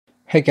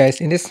Hey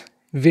guys, in this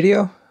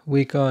video,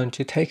 we're going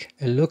to take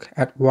a look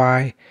at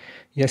why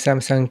your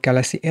Samsung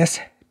Galaxy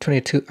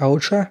S22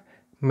 Ultra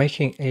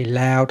making a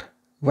loud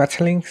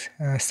rattling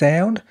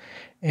sound,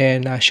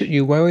 and should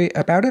you worry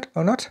about it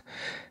or not.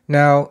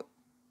 Now,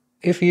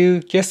 if you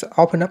just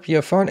open up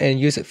your phone and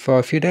use it for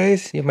a few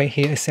days, you may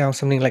hear a sound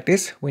something like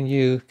this when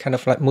you kind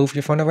of like move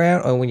your phone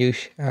around or when you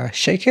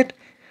shake it.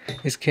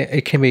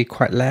 It can be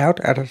quite loud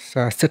at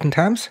certain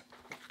times.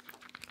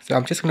 So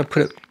I'm just going to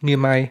put it near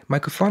my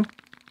microphone.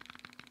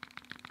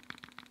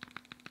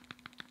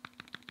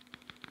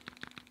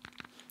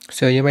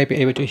 So you may be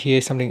able to hear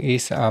something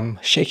is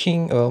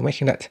shaking or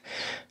making that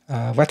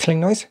rattling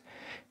noise.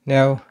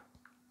 Now,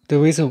 the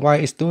reason why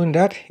it's doing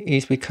that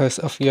is because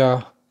of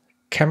your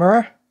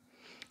camera.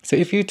 So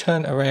if you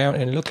turn around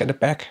and look at the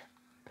back,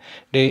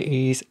 there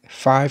is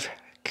 5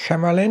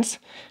 camera lenses,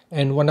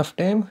 and one of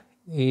them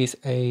is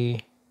a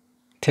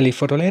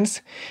telephoto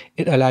lens.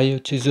 It allows you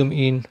to zoom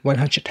in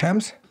 100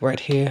 times right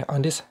here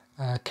on this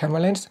camera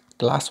lens,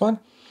 the last one.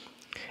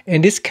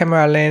 And this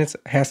camera lens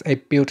has a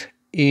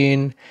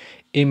built-in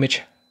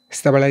image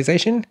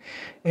stabilization,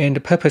 and the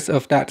purpose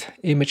of that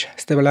image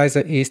stabilizer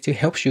is to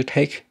help you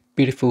take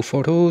beautiful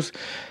photos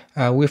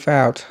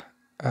without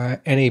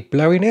any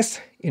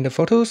blurriness in the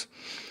photos.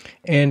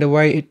 And the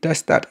way it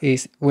does that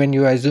is when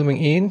you are zooming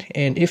in,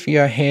 and if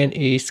your hand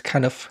is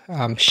kind of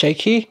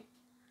shaky.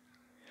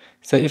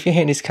 So if your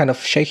hand is kind of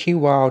shaky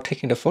while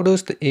taking the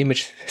photos, the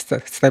image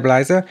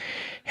stabilizer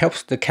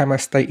helps the camera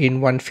stay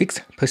in one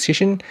fixed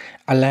position,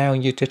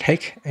 allowing you to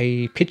take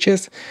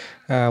pictures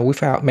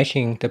without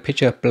making the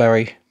picture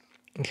blurry.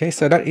 Okay,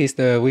 so that is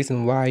the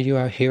reason why you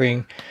are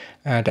hearing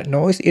that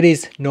noise. It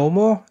is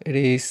normal. It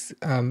is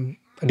a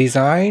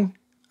design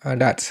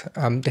that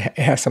it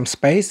has some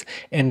space,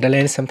 and the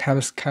lens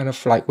sometimes kind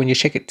of like when you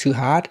shake it too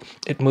hard,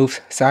 it moves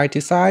side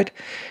to side,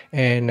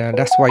 and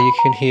that's why you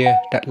can hear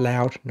that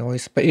loud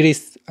noise. But it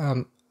is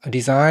a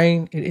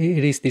design.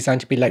 It is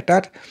designed to be like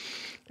that,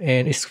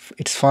 and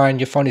it's fine.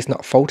 Your phone is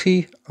not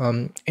faulty.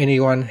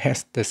 Anyone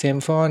has the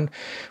same phone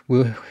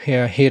will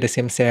hear the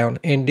same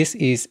sound, and this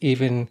is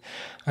even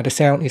the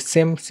sound is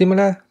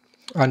similar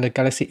on the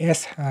Galaxy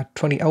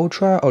S20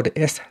 Ultra or the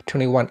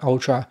S21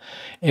 Ultra.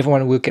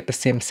 Everyone will get the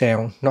same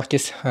sound, not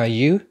just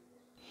you.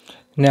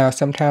 Now,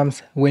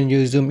 sometimes when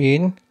you zoom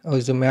in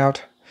or zoom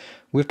out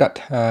with that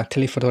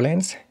telephoto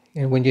lens,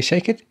 and when you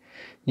shake it,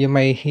 you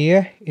may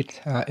hear it.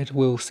 It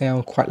will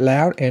sound quite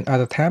loud, and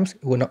other times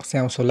it will not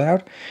sound so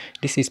loud.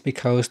 This is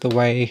because the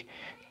way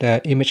the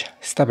image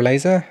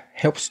stabilizer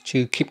helps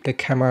to keep the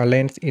camera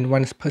lens in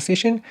one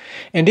position,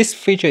 and this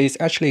feature is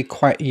actually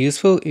quite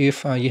useful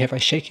if you have a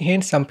shaky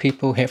hand. Some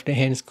people have their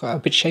hands a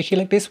bit shaky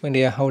like this when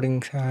they are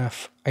holding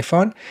a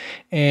phone,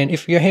 and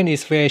if your hand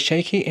is very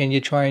shaky and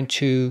you're trying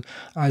to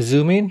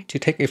zoom in to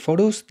take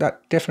photos,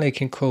 that definitely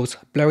can cause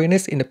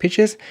blurriness in the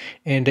pictures,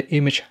 and the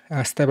image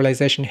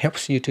stabilization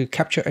helps you to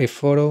capture a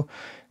photo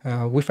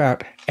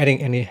without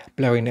adding any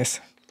blurriness.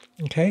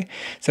 Okay,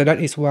 so that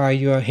is why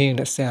you are hearing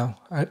that sound.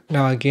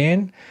 Now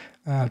again,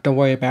 don't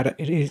worry about it.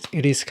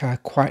 It is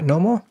quite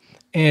normal.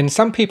 And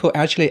some people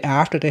actually,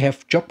 after they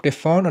have dropped their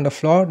phone on the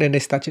floor, then they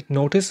start to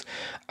notice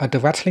the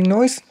rattling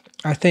noise.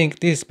 I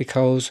think this is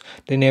because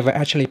they never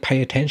actually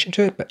pay attention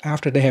to it. But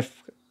after they have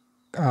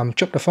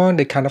dropped the phone,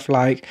 they kind of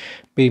like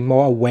be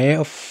more aware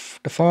of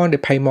the phone, they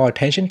pay more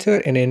attention to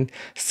it, and then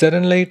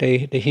suddenly they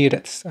hear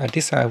that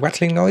this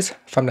rattling noise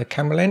from the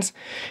camera lens.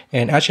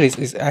 And actually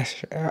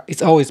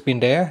it's always been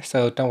there,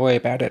 so don't worry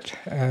about it.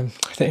 And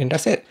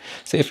that's it.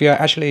 So if you're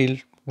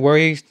actually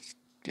worried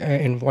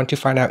and want to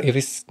find out if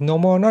it's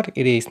normal or not,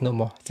 it is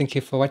normal. Thank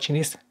you for watching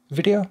this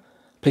video.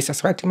 Please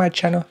subscribe to my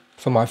channel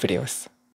for more videos.